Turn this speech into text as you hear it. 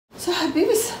So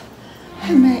Habibi's,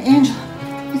 hey my angel,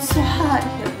 it's so hot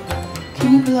here.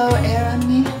 Can you blow air on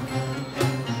me?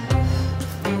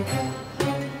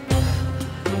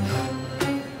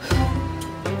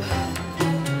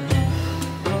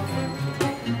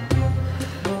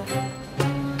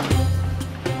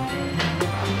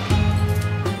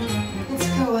 It's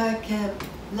Kawakeb.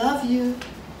 Love you.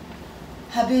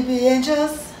 Habibi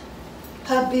Angels.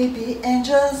 Habibi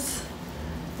Angels.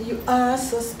 You are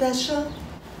so special.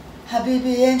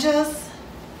 Habibi Angels.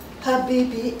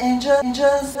 Habibi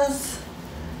Angels.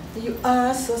 You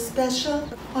are so special.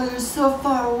 Oh, you're so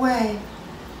far away.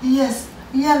 Yes.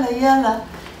 Yalla, yalla.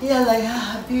 Yalla, ya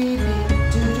Habibi.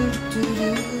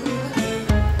 Do-do-do-do.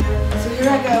 So here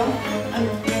I go. I'm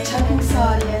tucking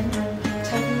Saree in.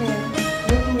 Tucking in.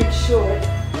 Making it short.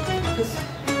 Because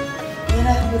then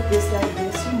I put this like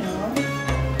this, you know.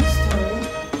 Story.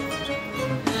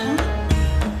 And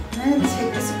I'm going to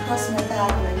take this across my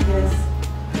back like this.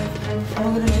 And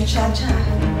we're going to do cha-cha.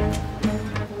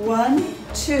 1,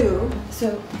 2.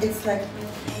 So it's like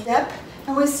step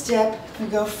and we step. We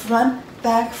go front,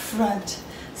 back, front.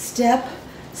 Step,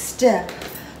 step.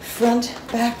 Front,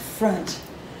 back, front.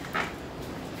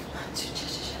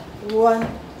 1,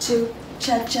 2,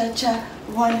 cha-cha-cha.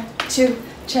 1, 2,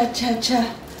 cha-cha-cha.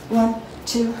 1,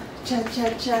 2,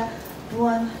 cha-cha-cha.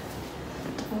 1,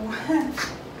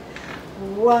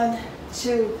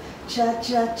 2,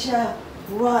 cha-cha-cha.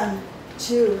 1,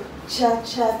 2,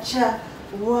 cha-cha-cha.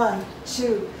 1,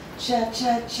 2,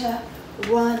 cha-cha-cha.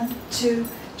 1, 2,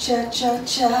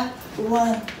 cha-cha-cha.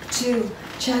 1, 2,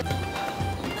 cha.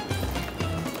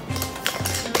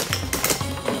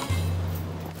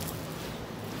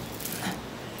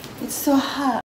 It's so hot.